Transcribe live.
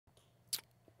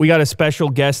We got a special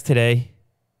guest today.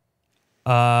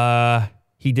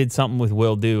 He did something with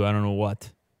Will Do. I don't know what.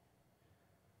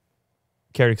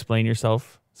 Care to explain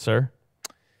yourself, sir?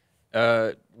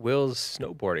 Will's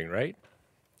snowboarding, right?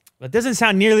 That doesn't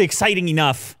sound nearly exciting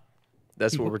enough.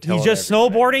 That's what we're telling He's just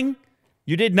everybody. snowboarding?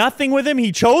 You did nothing with him?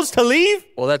 He chose to leave?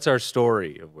 Well, that's our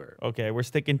story of where. Okay, we're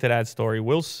sticking to that story.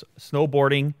 Will's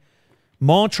snowboarding.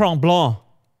 Mont Tremblant.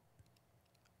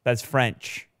 That's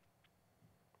French.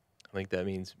 I think that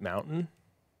means mountain.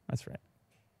 That's right.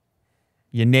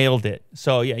 You nailed it.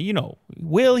 So, yeah, you know,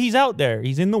 Will, he's out there.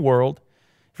 He's in the world.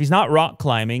 If he's not rock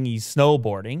climbing, he's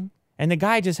snowboarding. And the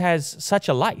guy just has such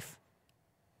a life.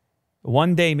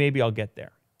 One day, maybe I'll get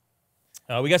there.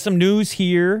 We got some news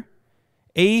here.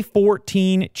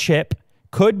 A14 chip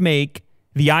could make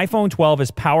the iPhone 12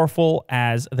 as powerful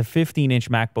as the 15-inch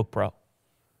MacBook Pro.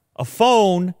 A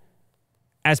phone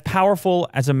as powerful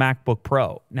as a MacBook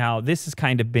Pro. Now, this has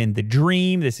kind of been the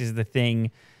dream. This is the thing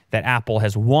that Apple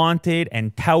has wanted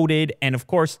and touted. And, of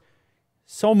course,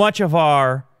 so much of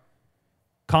our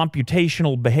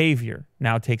computational behavior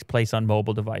now takes place on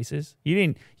mobile devices.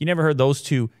 You never heard those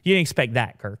two. You didn't expect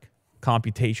that, Kirk.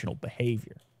 Computational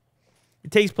behavior.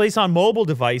 It takes place on mobile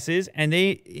devices, and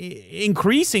they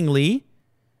increasingly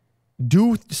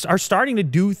are starting to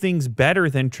do things better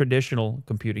than traditional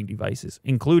computing devices,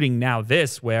 including now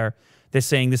this, where they're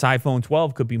saying this iPhone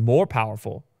 12 could be more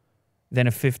powerful than a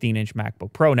 15-inch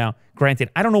MacBook Pro. Now, granted,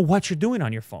 I don't know what you're doing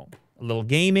on your phone. A little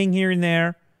gaming here and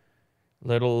there,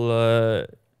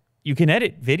 you can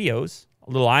edit videos,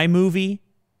 a little iMovie.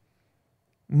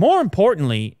 More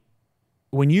importantly,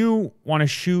 when you want to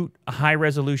shoot a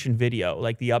high-resolution video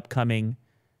like the upcoming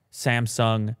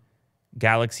Samsung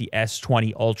Galaxy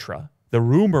S20 Ultra, the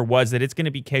rumor was that it's going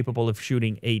to be capable of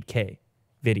shooting 8K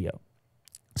video.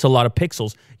 It's a lot of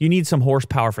pixels. You need some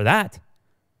horsepower for that.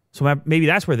 So maybe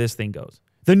that's where this thing goes.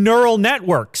 The neural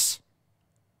networks,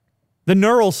 the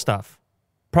neural stuff,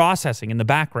 processing in the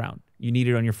background, you need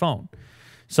it on your phone.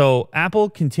 So Apple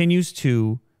continues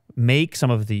to make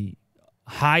some of the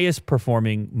highest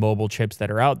performing mobile chips that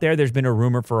are out there. There's been a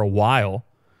rumor for a while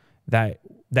that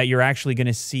you're actually going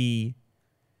to see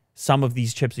some of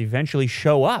these chips eventually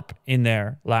show up in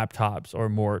their laptops or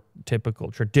more typical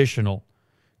traditional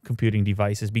computing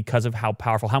devices because of how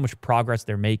powerful, how much progress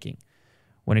they're making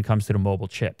when it comes to the mobile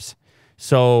chips.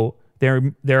 So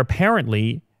they're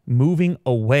apparently moving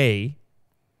away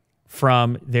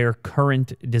from their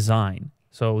current design.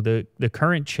 So the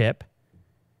current chip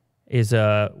is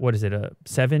a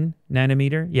 7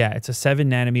 nanometer? Yeah, it's a 7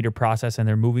 nanometer process, and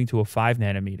they're moving to a 5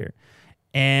 nanometer.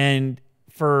 And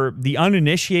for the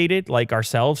uninitiated like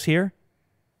ourselves here,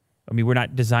 I mean, we're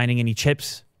not designing any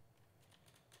chips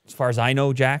as far as I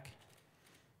know, Jack.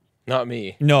 Not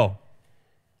me. No.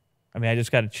 I mean, I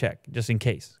just got to check just in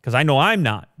case, because I know I'm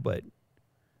not, but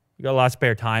you got a lot of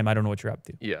spare time. I don't know what you're up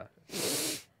to. Yeah.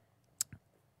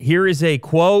 Here is a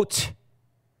quote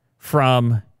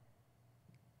from,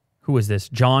 who is this?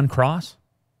 John Cross.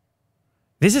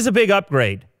 This is a big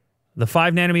upgrade. The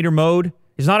 5 nanometer mode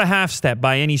is not a half step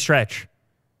by any stretch,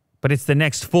 but it's the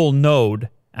next full node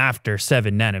after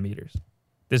 7 nanometers.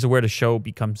 This is where the show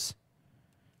becomes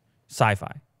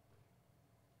sci-fi.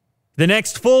 The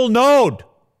next full node.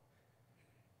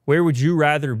 Where would you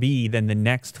rather be than the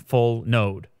next full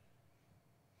node?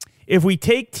 If we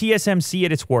take TSMC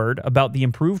at its word about the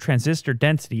improved transistor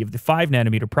density of the 5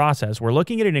 nanometer process, we're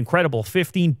looking at an incredible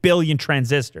 15 billion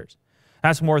transistors.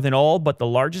 That's more than all but the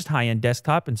largest high-end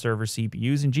desktop and server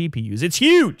CPUs and GPUs. It's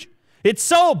huge. It's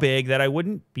so big that I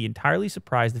wouldn't be entirely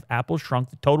surprised if Apple shrunk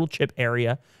the total chip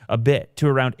area a bit to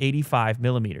around 85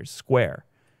 millimeters square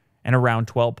and around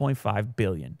 12.5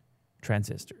 billion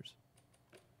transistors.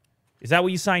 Is that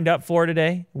what you signed up for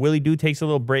today? Willie Do takes a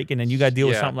little break, and then you got to deal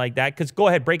with something like that? Because go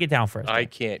ahead, break it down for us. I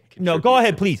can't. No, go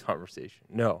ahead, please. Conversation.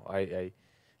 No, I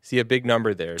see a big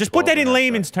number there. Just put that in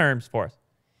layman's terms for us.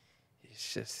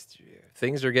 It's just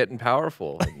things are getting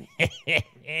powerful.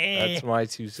 That's my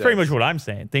 2 cents. Pretty much what I'm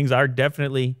saying. Things are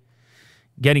definitely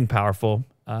getting powerful.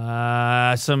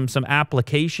 Some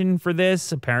application for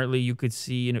this. Apparently, you could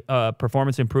see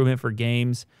performance improvement for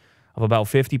games of about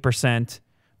 50%.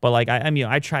 But like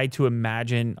I tried to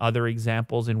imagine other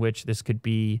examples in which this could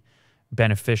be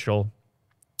beneficial,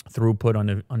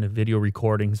 throughput on the video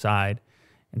recording side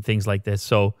and things like this.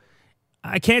 So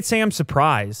I can't say I'm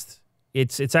surprised.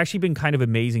 It's actually been kind of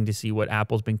amazing to see what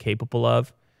Apple's been capable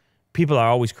of. People are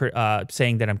always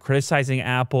saying that I'm criticizing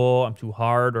Apple, I'm too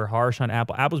hard or harsh on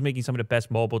Apple. Apple's making some of the best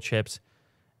mobile chips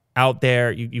out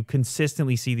there. You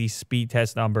consistently see these speed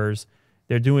test numbers.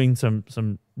 They're doing some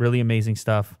really amazing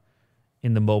stuff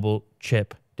in the mobile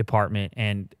chip department,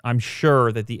 and I'm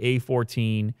sure that the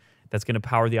A14 that's going to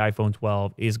power the iPhone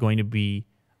 12 is going to be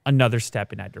another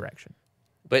step in that direction.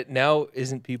 But now,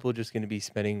 isn't people just going to be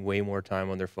spending way more time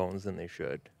on their phones than they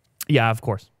should? Yeah, of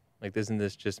course. Like, isn't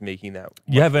this just making that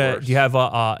Do you have worse? do you have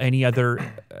any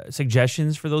other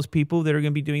suggestions for those people that are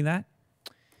going to be doing that?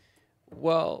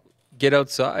 Well, get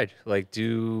outside. Like,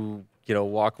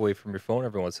 walk away from your phone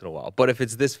every once in a while. But if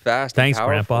it's this fast Thanks, and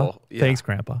powerful, Grandpa. yeah, Thanks,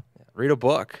 Grandpa. read a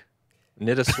book,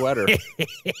 knit a sweater.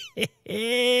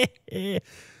 A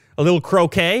little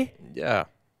croquet. Yeah.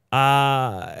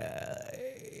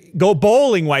 Go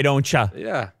bowling, why don't you?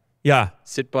 Yeah. Yeah.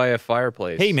 Sit by a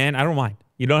fireplace. Hey, man, I don't mind.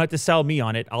 You don't have to sell me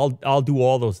on it. I'll do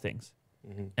all those things,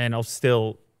 and I'll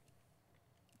still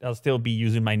be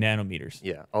using my nanometers.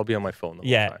 Yeah, I'll be on my phone the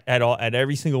whole time. At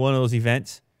every single one of those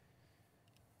events,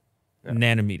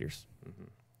 nanometers.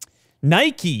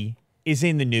 Nike is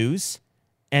in the news,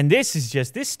 and this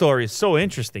story is so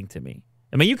interesting to me.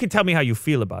 I mean, you can tell me how you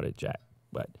feel about it, Jack,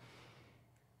 but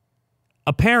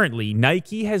apparently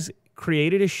Nike has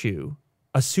created a shoe,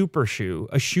 a super shoe,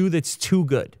 a shoe that's too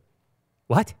good.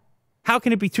 What? How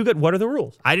can it be too good? What are the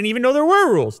rules? I didn't even know there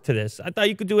were rules to this. I thought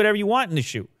you could do whatever you want in the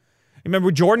shoe. Remember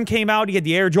when Jordan came out, he had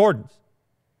the Air Jordans.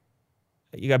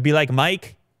 You got to be like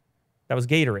Mike. That was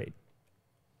Gatorade.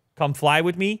 Come Fly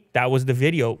With Me. That was the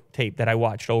videotape that I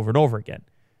watched over and over again.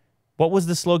 What was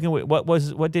the slogan?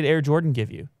 What did Air Jordan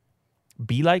give you?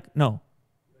 Be like? No.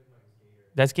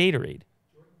 That's Gatorade.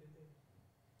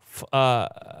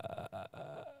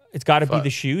 It's got to be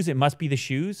the shoes. It must be the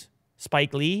shoes.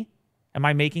 Spike Lee. Am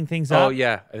I making things up? Oh,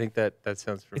 yeah. I think that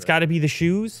sounds familiar. It's got to be the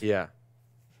shoes. Yeah.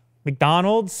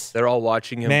 McDonald's. They're all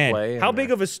watching him play. How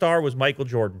big of a star was Michael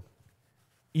Jordan?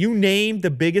 You name the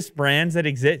biggest brands that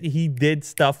exist, he did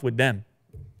stuff with them.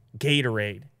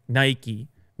 Gatorade, Nike,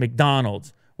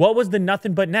 McDonald's. What was the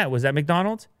nothing but net? Was that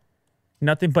McDonald's?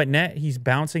 Nothing but net. He's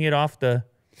bouncing it off the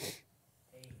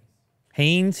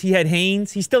Hanes. He had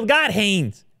Hanes. He still got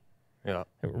Hanes. Yeah.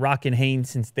 Rocking Hanes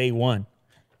since day one.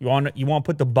 You want to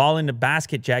put the ball in the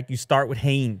basket, Jack, you start with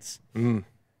Hanes.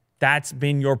 That's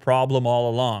been your problem all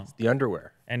along. It's the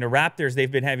underwear. And the Raptors,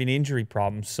 they've been having injury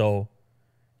problems, so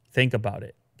think about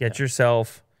it. Get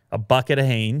yourself a bucket of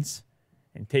Hanes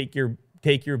and take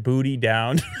your booty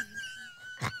down.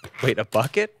 Wait, a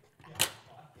bucket?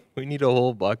 We need a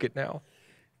whole bucket now?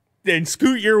 Then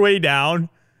scoot your way down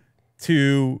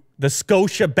to the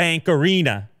Scotiabank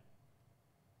Arena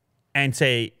and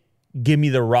say, "Give me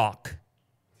the rock."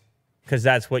 Because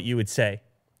that's what you would say.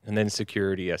 And then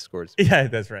security escorts. Yeah,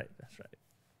 that's right. That's right.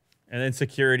 And then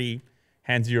security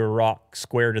hands you a rock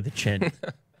square to the chin.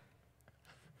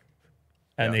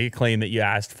 And they claim that you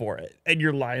asked for it. And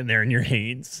you're lying there in your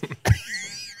Hanes.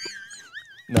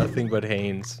 Nothing but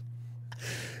Hanes.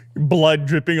 Blood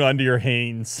dripping onto your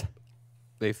Hanes.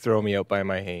 They throw me out by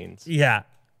my Hanes. Yeah.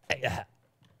 Yeah,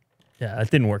 it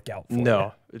didn't work out for you.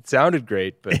 No, it sounded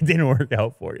great, but It didn't work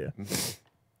out for you.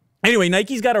 Anyway,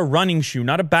 Nike's got a running shoe,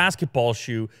 not a basketball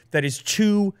shoe, that is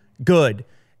too good.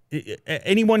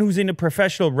 Anyone who's in a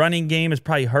professional running game has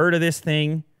probably heard of this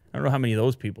thing. I don't know how many of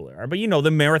those people there are, but you know, the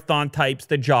marathon types,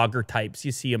 the jogger types,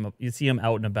 you see them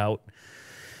out and about.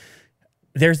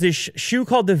 There's this shoe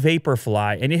called the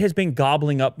Vaporfly, and it has been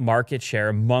gobbling up market share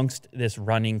amongst this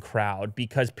running crowd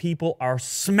because people are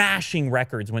smashing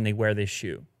records when they wear this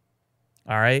shoe.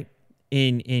 All right?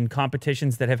 In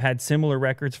competitions that have had similar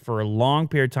records for a long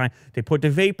period of time, they put the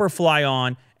Vaporfly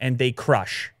on and they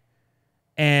crush.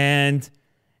 And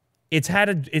it's had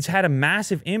a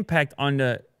massive impact on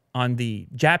the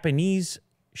Japanese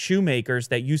shoemakers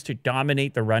that used to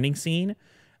dominate the running scene.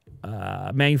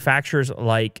 Manufacturers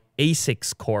like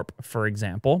Asics Corp, for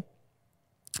example.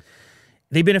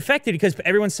 They've been affected because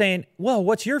everyone's saying, well,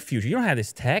 what's your future? You don't have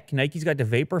this tech. Nike's got the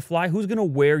Vaporfly. Who's going to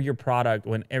wear your product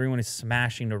when everyone is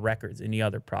smashing the records in the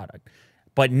other product?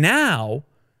 But now,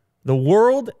 the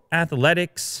World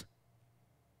Athletics,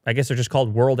 I guess they're just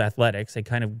called World Athletics. They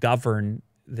kind of govern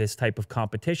this type of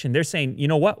competition. They're saying, you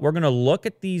know what? We're going to look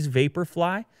at these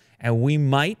Vaporfly, and we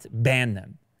might ban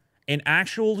them. An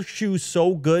actual shoe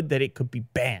so good that it could be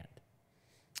banned.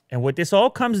 And what this all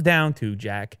comes down to,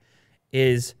 Jack,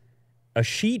 is a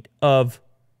sheet of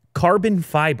carbon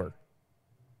fiber,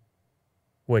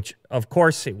 which, of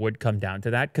course, it would come down to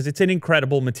that because it's an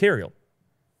incredible material,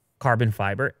 carbon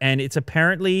fiber, and it's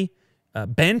apparently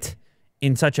bent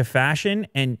in such a fashion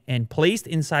and placed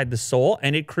inside the sole,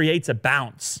 and it creates a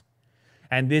bounce.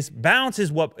 And this bounce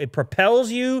is what it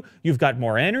propels you. You've got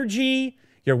more energy.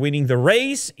 You're winning the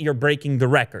race. You're breaking the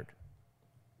record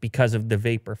because of the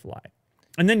Vaporfly.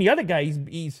 And then the other guy,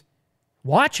 he's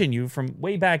watching you from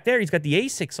way back there. He's got the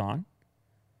Asics on.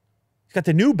 He's got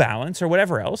the New Balance or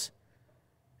whatever else.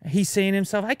 He's saying to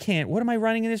himself, I can't. What am I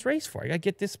running in this race for? I got to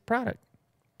get this product.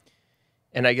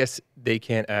 And I guess they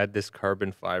can't add this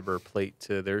carbon fiber plate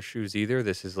to their shoes either.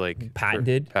 This is like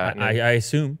Patented. patented. I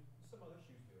assume.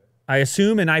 I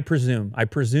assume and I presume. I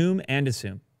presume and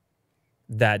assume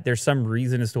that there's some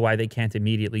reason as to why they can't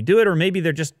immediately do it, or maybe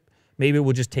maybe it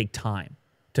will just take time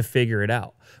to figure it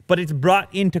out. But it's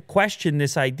brought into question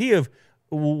this idea of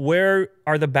where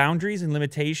are the boundaries and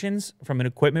limitations from an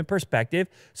equipment perspective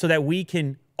so that we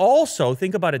can also,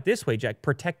 think about it this way, Jack,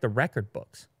 protect the record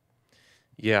books.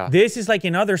 Yeah. This is like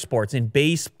in other sports, in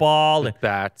baseball, and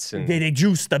Bats and they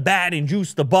juice the bat and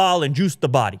juice the ball and juice the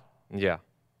body. yeah.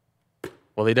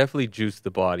 Well, they definitely juiced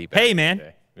the body back Hey, in the man.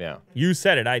 day. Yeah. You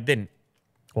said it, I didn't.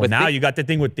 Well, But now think- you got the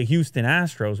thing with the Houston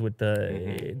Astros with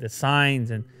the signs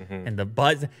and the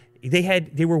buzz.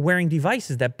 They were wearing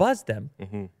devices that buzzed them.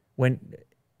 When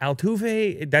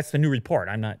Altuve, that's the new report.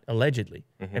 I'm not allegedly.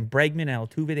 And Bregman and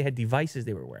Altuve, they had devices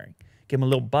they were wearing. Give them a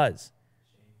little buzz.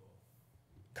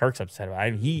 Kirk's upset about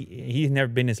it. He's never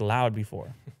been this loud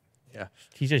before. Yeah.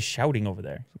 He's just shouting over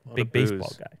there. Big of booze.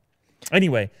 baseball guy.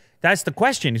 Anyway, that's the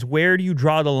question: is where do you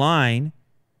draw the line?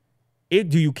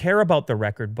 Do you care about the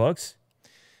record books?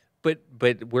 But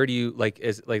where do you look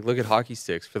at hockey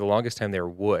sticks? For the longest time, they were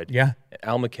wood. Yeah.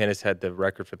 Al McInnes had the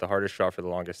record for the hardest shot for the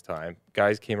longest time.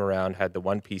 Guys came around, had the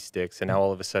one-piece sticks, and now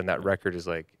all of a sudden that record is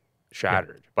like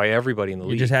shattered by everybody in the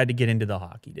You league. just had to get into the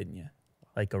hockey, didn't you?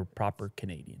 Like a proper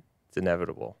Canadian. It's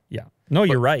inevitable. Yeah. No,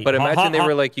 you're right. But imagine they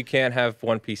were like, you can't have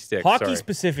one-piece sticks. Hockey Sorry.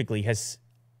 specifically has,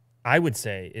 I would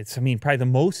say, probably the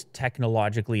most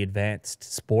technologically advanced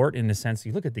sport in the sense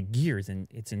you look at the gears and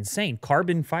it's insane.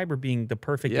 Carbon fiber being the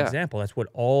perfect Yeah. example. That's what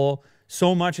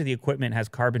so much of the equipment has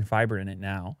carbon fiber in it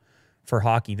now for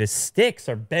hockey. The sticks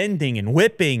are bending and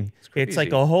whipping. It's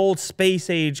like crazy. a whole space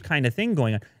age kind of thing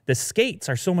going on. The skates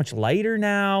are so much lighter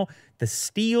now. The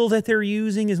steel that they're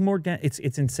using is more, it's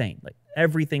insane. Like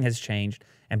everything has changed.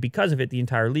 And because of it, the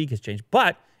entire league has changed.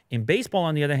 But in baseball,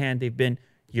 on the other hand,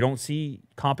 you don't see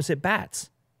composite bats.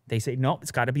 They say, no,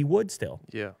 it's got to be wood still.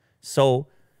 Yeah. So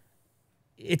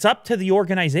it's up to the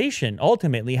organization,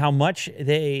 ultimately, how much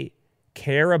they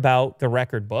care about the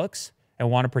record books and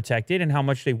want to protect it and how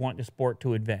much they want the sport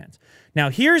to advance. Now,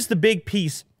 here's the big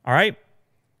piece, all right?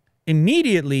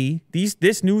 Immediately,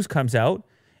 this news comes out,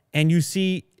 and you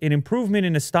see an improvement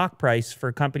in the stock price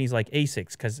for companies like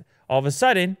ASICS because all of a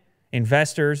sudden,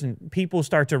 investors and people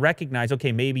start to recognize,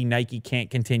 okay, maybe Nike can't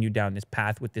continue down this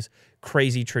path with this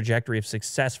crazy trajectory of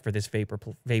success for this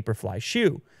Vaporfly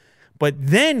shoe. But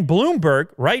then Bloomberg,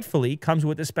 rightfully, comes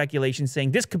with the speculation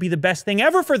saying this could be the best thing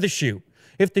ever for the shoe.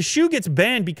 If the shoe gets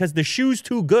banned because the shoe's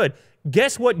too good,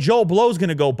 guess what Joe Blow's going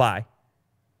to go buy?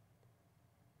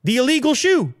 The illegal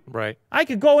shoe. Right. I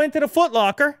could go into the Foot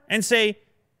Locker and say,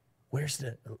 where's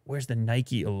the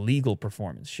Nike illegal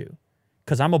performance shoe?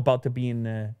 Because I'm about to be in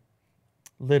the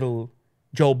little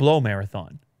Joe Blow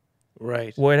marathon,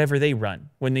 Right. whatever they run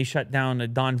when they shut down the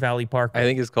Don Valley Park. I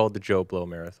think it's called the Joe Blow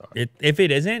Marathon. If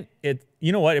it isn't,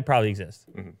 you know what? It probably exists,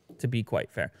 to be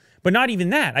quite fair. But not even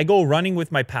that. I go running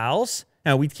with my pals,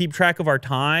 and we keep track of our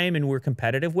time, and we're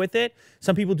competitive with it.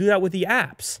 Some people do that with the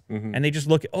apps, and they just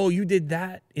look at, oh, you did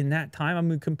that in that time, I'm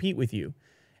going to compete with you.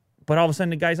 But all of a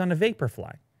sudden, the guy's on the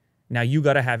Vaporfly. Now, you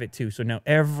got to have it too. So now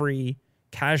every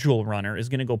casual runner is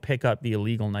going to go pick up the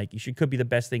illegal Nike shoe. Could be the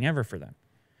best thing ever for them.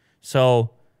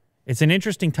 So it's an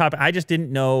interesting topic. I just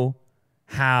didn't know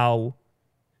how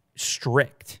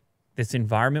strict this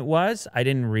environment was. I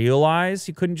didn't realize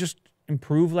you couldn't just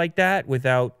improve like that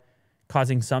without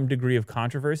causing some degree of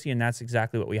controversy, and that's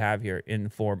exactly what we have here in the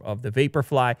form of the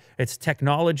Vaporfly. It's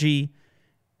technology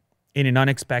in an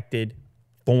unexpected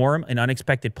form, an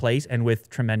unexpected place, and with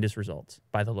tremendous results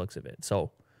by the looks of it.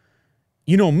 So,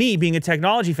 you know me, being a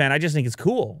technology fan, I just think it's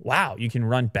cool. Wow, you can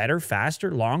run better,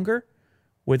 faster, longer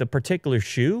with a particular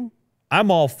shoe. I'm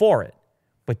all for it.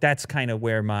 But that's kind of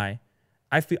where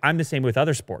I'm the same with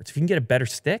other sports. If you can get a better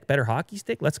stick, better hockey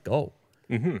stick, let's go.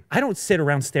 I don't sit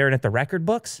around staring at the record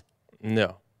books.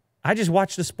 No. I just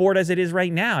watch the sport as it is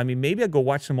right now. I mean, maybe I'll go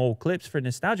watch some old clips for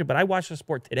nostalgia, but I watch the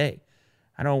sport today.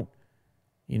 I don't,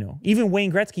 even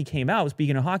Wayne Gretzky came out,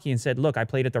 speaking of hockey, and said, look, I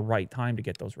played at the right time to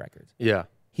get those records. Yeah.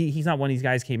 He's not one of these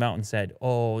guys came out and said,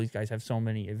 oh, these guys have so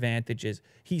many advantages.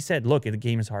 He said, look, the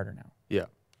game is harder now. Yeah.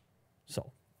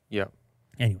 So, Yeah.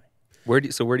 anyway. Where do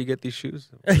you get these shoes?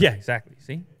 Yeah, exactly.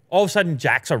 See? All of a sudden,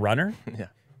 Jack's a runner. Yeah.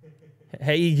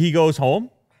 Hey, he goes home,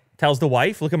 tells the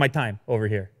wife, look at my time over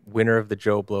here. Winner of the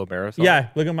Joe Blow Marathon. Yeah,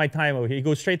 look at my time over here. He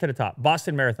goes straight to the top.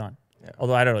 Boston Marathon. Yeah.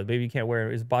 Although I don't know, maybe you can't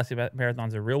wear it. Is Boston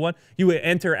Marathon's a real one? You would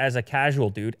enter as a casual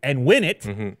dude and win it.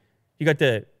 You got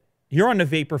the You're on the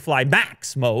Vaporfly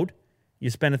Max mode.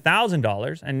 You spend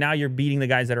 $1,000, and now you're beating the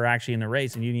guys that are actually in the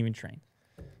race, and you didn't even train.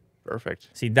 Perfect.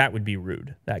 See, that would be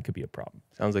rude. That could be a problem.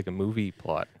 Sounds like a movie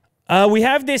plot. We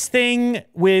have this thing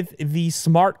with the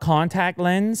smart contact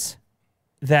lens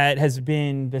that has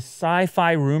been the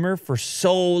sci-fi rumor for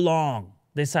so long.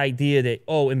 This idea that,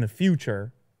 in the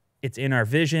future, it's in our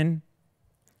vision.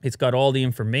 It's got all the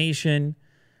information.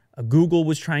 Google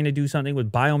was trying to do something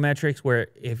with biometrics where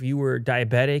if you were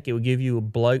diabetic, it would give you a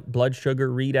blood sugar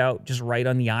readout just right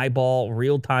on the eyeball,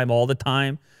 real time, all the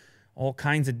time. All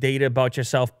kinds of data about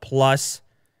yourself, plus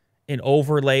an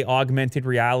overlay augmented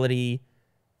reality,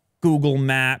 Google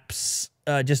Maps,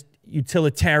 just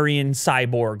utilitarian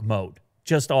cyborg mode,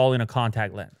 just all in a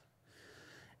contact lens.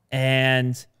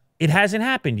 And it hasn't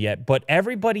happened yet, but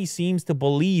everybody seems to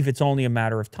believe it's only a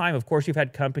matter of time. Of course, you've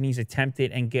had companies attempt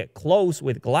it and get close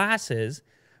with glasses,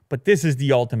 but this is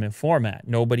the ultimate format.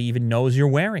 Nobody even knows you're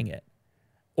wearing it.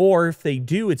 Or if they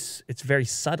do, it's very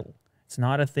subtle. It's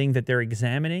not a thing that they're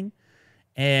examining,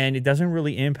 and it doesn't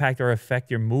really impact or affect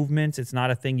your movements. It's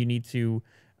not a thing you need to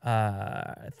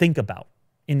think about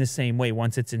in the same way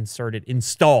once it's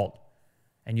installed,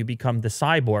 and you become the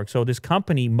cyborg. So this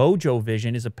company, Mojo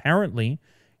Vision, is apparently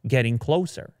getting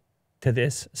closer to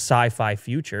this sci-fi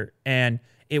future, and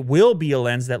it will be a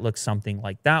lens that looks something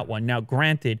like that one. Now,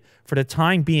 granted, for the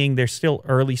time being, they're still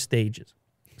early stages.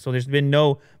 So there's been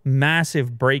no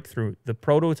massive breakthrough. The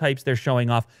prototypes they're showing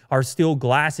off are still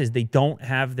glasses. They don't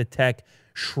have the tech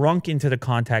shrunk into the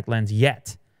contact lens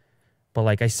yet. But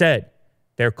like I said,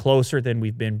 they're closer than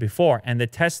we've been before. And the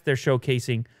tests they're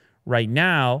showcasing right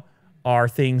now are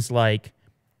things like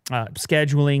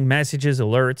scheduling, messages,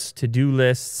 alerts, to-do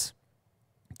lists,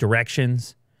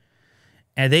 directions.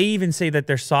 And they even say that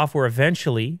their software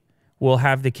eventually will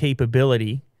have the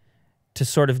capability to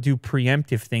sort of do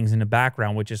preemptive things in the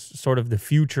background, which is sort of the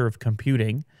future of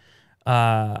computing.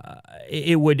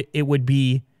 It would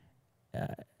be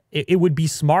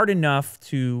smart enough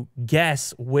to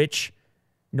guess which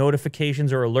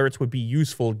notifications or alerts would be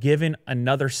useful given a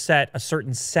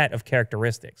certain set of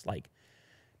characteristics. Like,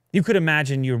 you could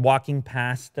imagine you're walking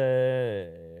past a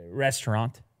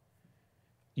restaurant.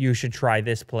 You should try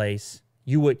this place.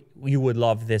 You would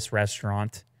love this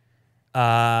restaurant.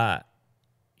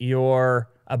 You're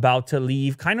about to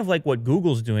leave, kind of like what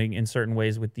Google's doing in certain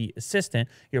ways with the assistant.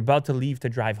 You're about to leave to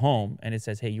drive home, and it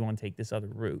says, hey, you want to take this other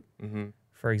route. Mm-hmm.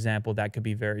 For example, that could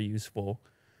be very useful.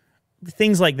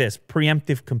 Things like this,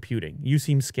 preemptive computing. You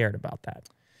seem scared about that.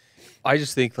 I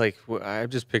just think, like, I'm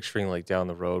just picturing, like, down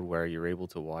the road where you're able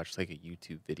to watch, like, a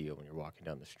YouTube video when you're walking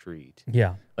down the street.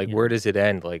 Yeah. Like, where does it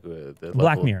end? Like, the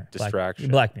Black level Mirror. of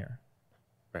distraction. Black Mirror.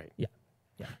 Right. Yeah.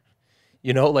 Yeah.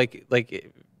 You know, like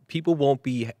people won't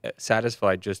be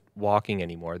satisfied just walking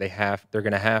anymore. They're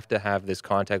going to have this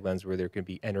contact lens where they can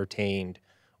be entertained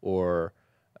or,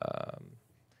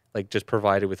 like, just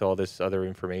provided with all this other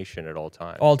information at all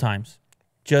times. All times.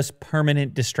 Just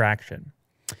permanent distraction.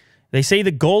 They say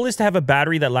the goal is to have a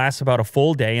battery that lasts about a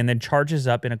full day and then charges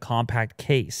up in a compact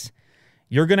case.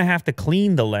 You're going to have to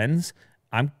clean the lens.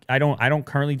 I don't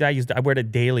currently I wear the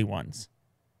daily ones.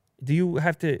 Do you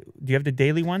have the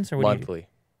daily ones or what? Monthly.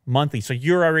 Monthly. So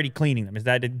you're already cleaning them. Is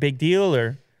that a big deal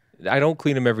or? I don't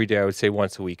clean them every day. I would say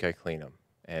once a week I clean them,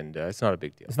 and it's not a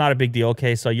big deal. It's not a big deal.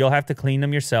 Okay, so you'll have to clean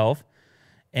them yourself.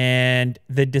 And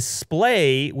the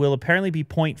display will apparently be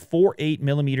 0.48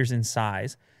 millimeters in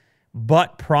size,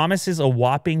 but promises a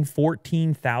whopping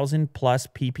 14,000 plus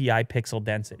PPI pixel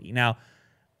density. Now,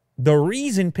 the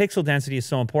reason pixel density is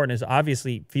so important is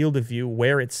obviously field of view,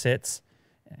 where it sits,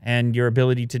 and your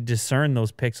ability to discern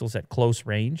those pixels at close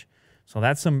range. So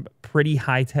that's some pretty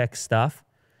high-tech stuff.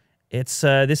 It's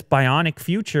this bionic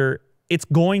future. It's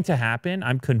going to happen,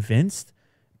 I'm convinced,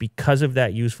 because of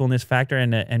that usefulness factor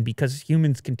and because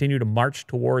humans continue to march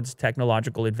towards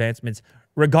technological advancements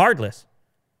regardless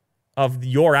of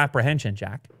your apprehension,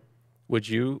 Jack. Would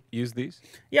you use these?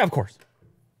 Yeah, of course.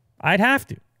 I'd have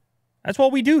to. That's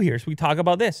what we do here, is we talk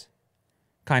about this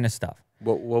kind of stuff.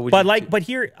 What would but you like, but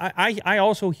here, I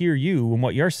also hear you and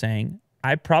what you're saying.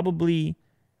 I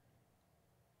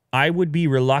would be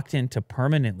reluctant to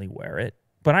permanently wear it,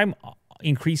 but I'm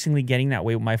increasingly getting that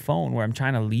way with my phone where I'm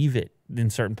trying to leave it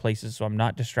in certain places so I'm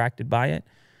not distracted by it.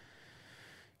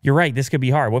 You're right. This could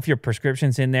be hard. What if your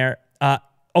prescription's in there?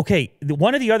 Okay.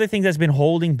 One of the other things that's been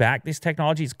holding back this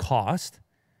technology is cost.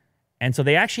 And so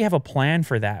they actually have a plan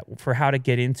for that, for how to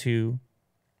get into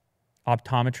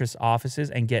optometrist offices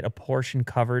and get a portion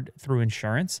covered through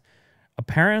insurance.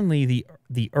 Apparently,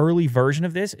 the early version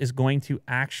of this is going to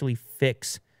actually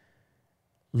fix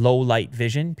low light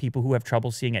vision, people who have trouble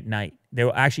seeing at night. They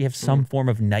will actually have some form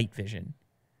of night vision.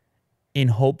 in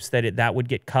hopes that that would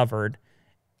get covered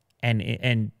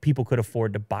and people could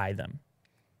afford to buy them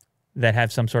that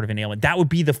have some sort of an ailment. That would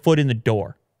be the foot in the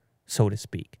door, so to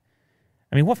speak.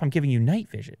 I mean, what if I'm giving you night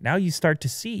vision? Now you start to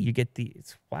see, you get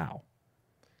wow.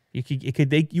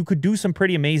 You could do some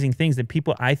pretty amazing things that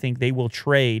people, I think they will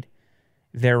trade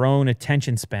their own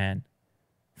attention span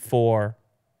for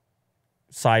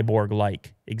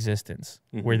cyborg-like existence,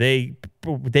 where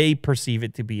they perceive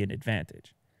it to be an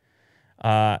advantage.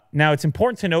 Now, it's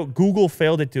important to note Google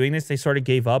failed at doing this. They sort of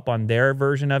gave up on their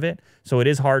version of it, so it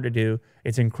is hard to do.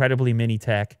 It's incredibly mini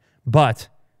tech, but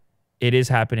it is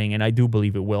happening, and I do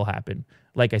believe it will happen.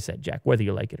 Like I said, Jack, whether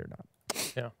you like it or not.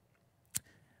 Yeah.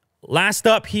 Last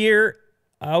up here,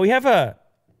 we have an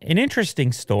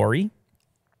interesting story.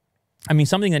 I mean,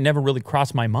 something that never really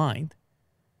crossed my mind.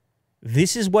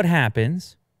 This is what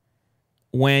happens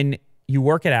when you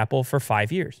work at Apple for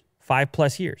 5 years,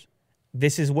 5+ years.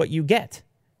 This is what you get.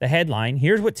 The headline,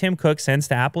 here's what Tim Cook sends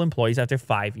to Apple employees after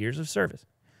 5 years of service.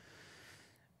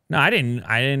 Now, I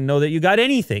didn't know that you got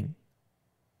anything.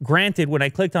 Granted, when I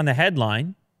clicked on the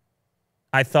headline,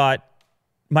 I thought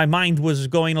my mind was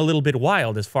going a little bit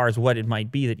wild as far as what it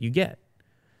might be that you get.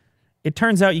 It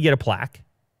turns out you get a plaque.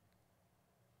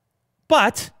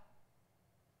 But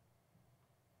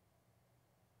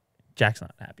Jack's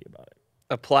not happy about it.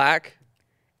 A plaque?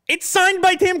 It's signed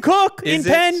by Tim Cook in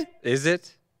pen. Is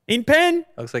it? In pen.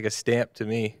 Looks like a stamp to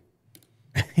me.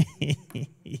 This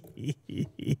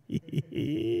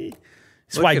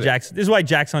is why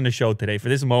Jack's on the show today, for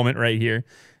this moment right here,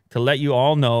 to let you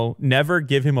all know, never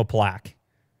give him a plaque.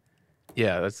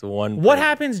 Yeah, that's the one. What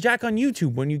happens, Jack, on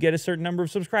YouTube when you get a certain number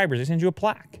of subscribers? They send you a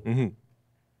plaque.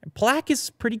 A plaque is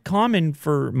pretty common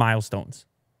for milestones.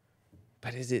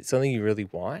 But is it something you really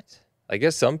want? I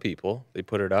guess some people, they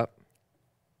put it up.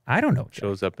 I don't know. Jack.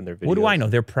 Shows up in their videos. What do I know?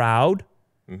 They're proud.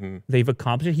 They've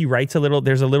accomplished it. He writes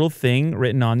there's a little thing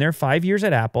written on there. 5 years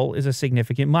at Apple is a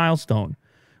significant milestone.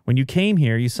 When you came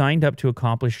here, you signed up to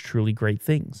accomplish truly great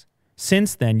things.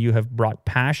 Since then, you have brought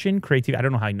passion, creativity. I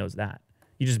don't know how he knows that.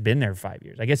 You just been there 5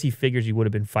 years. I guess he figures you would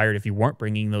have been fired if you weren't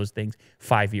bringing those things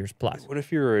 5 years plus. What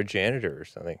if you were a janitor or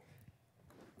something?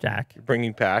 Jack. You're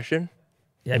bringing passion?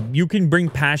 Yeah, you can bring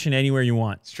passion anywhere you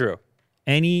want. It's true.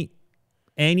 Any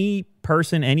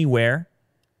person anywhere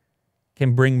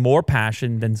can bring more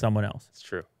passion than someone else. It's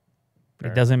true.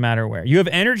 It doesn't matter where. You have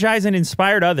energized and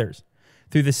inspired others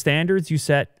through the standards you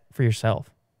set for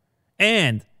yourself.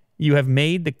 And you have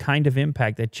made the kind of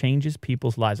impact that changes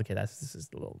people's lives. Okay, this is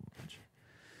a little much.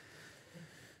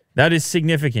 That is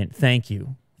significant. Thank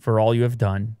you for all you have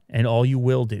done and all you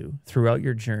will do throughout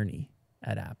your journey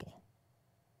at Apple.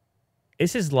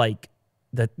 This is like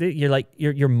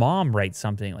your mom writes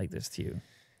something like this to you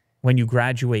when you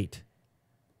graduate,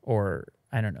 or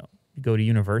I don't know, you go to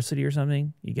university or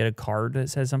something. You get a card that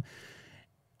says something.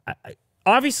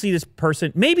 Obviously,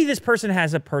 maybe this person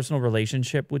has a personal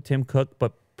relationship with Tim Cook,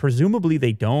 but presumably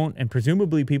they don't, and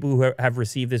presumably people who have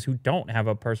received this who don't have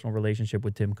a personal relationship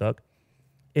with Tim Cook.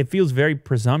 It feels very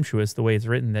presumptuous the way it's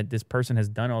written that this person has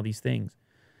done all these things.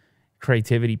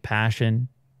 Creativity, passion,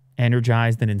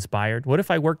 energized and inspired. What if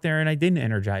I worked there and I didn't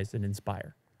energize and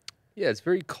inspire? Yeah, it's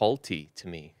very culty to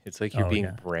me. It's like you're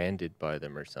being branded by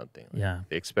them or something. Like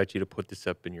they expect you to put this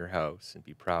up in your house and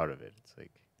be proud of it. It's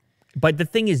like. But the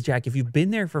thing is, Jack, if you've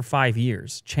been there for 5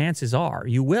 years, chances are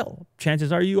you will.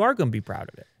 Chances are you are going to be proud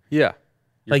of it. Yeah.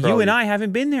 Like you and I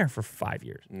haven't been there for 5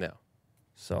 years. No.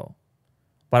 So,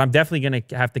 but I'm definitely going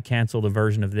to have to cancel the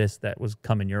version of this that was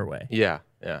coming your way. Yeah,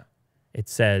 yeah. It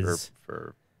says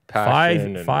for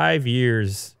passion 5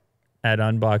 years at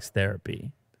Unbox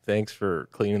Therapy. Thanks for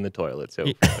cleaning the toilets.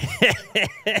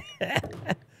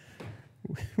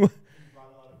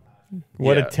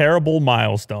 What a terrible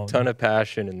milestone. Ton of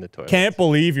passion in the toilet. Can't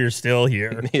believe you're still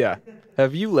here. Yeah.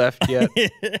 Have you left yet?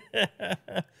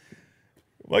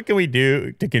 What can we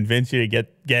do to convince you to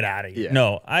get out of here? Yeah.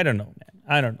 No, I don't know, man.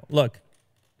 I don't know. Look,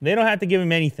 they don't have to give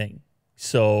him anything.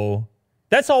 So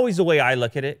that's always the way I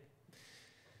look at it.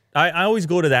 I always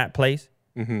go to that place.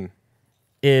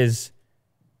 Is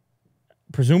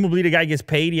presumably the guy gets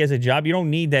paid. He has a job. You don't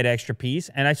need that extra piece.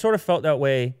 And I sort of felt that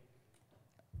way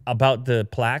about the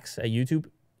plaques at YouTube.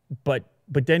 But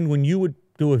then when you would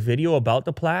do a video about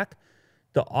the plaque,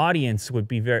 the audience would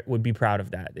be proud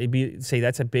of that. They'd say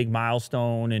that's a big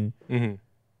milestone, and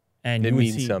and it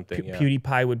means something.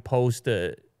 PewDiePie would post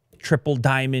a triple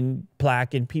diamond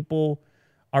plaque, and people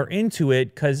are into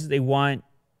it because they want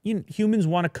humans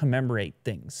want to commemorate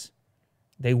things.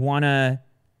 They want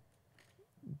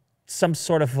some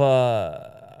sort of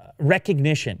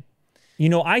recognition.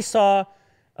 I saw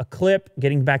a clip,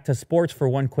 getting back to sports for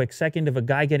one quick second, of a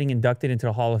guy getting inducted into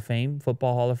the Hall of Fame,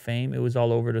 Football Hall of Fame. It was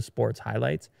all over the sports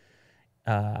highlights.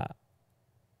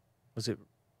 Was it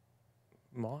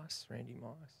Moss? Randy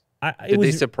Moss? Did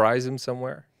they surprise him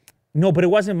somewhere? No, but it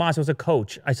wasn't Moss. It was a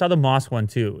coach. I saw the Moss one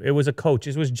too. It was a coach.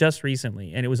 This was just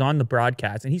recently, and it was on the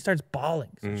broadcast, and he starts bawling.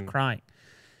 He starts crying.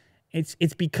 It's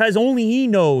because only he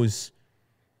knows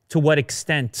to what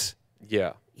extent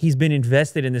he's been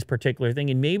invested in this particular thing.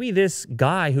 And maybe this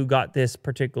guy who got this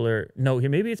particular note here,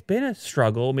 maybe it's been a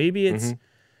struggle. Maybe it's,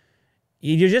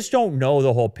 you just don't know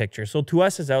the whole picture. So to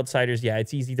us as outsiders, yeah,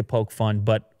 it's easy to poke fun.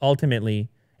 But ultimately,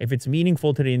 if it's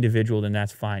meaningful to the individual, then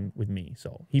that's fine with me.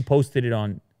 So he posted it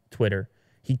on Twitter.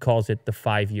 He calls it the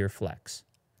 5-year flex.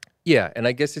 Yeah, and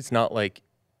I guess it's not like,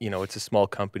 it's a small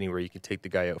company where you can take the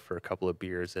guy out for a couple of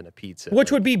beers and a pizza.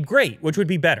 Which would be great, which would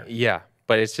be better. Yeah,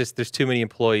 but it's just there's too many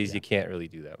employees. You can't really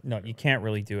do that. No, you can't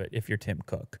really do it if you're Tim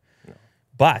Cook. No.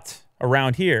 But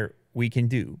around here, we can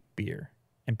do beer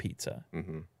and pizza.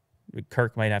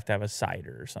 Kirk might have to have a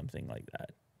cider or something like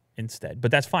that instead.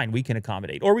 But that's fine. We can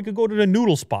accommodate. Or we could go to the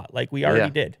noodle spot like we already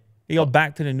did. You go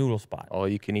back to the noodle spot. All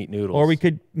you can eat noodles. Or we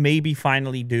could maybe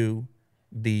finally do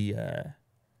the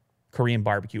Korean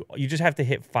barbecue. You just have to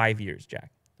hit 5 years,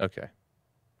 Jack. Okay.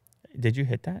 Did you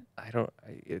hit that?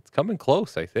 It's coming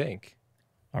close, I think.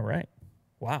 All right.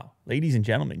 Wow. Ladies and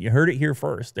gentlemen, you heard it here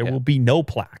first. There will be no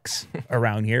plaques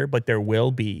around here, but there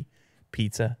will be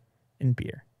pizza and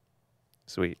beer.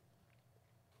 Sweet.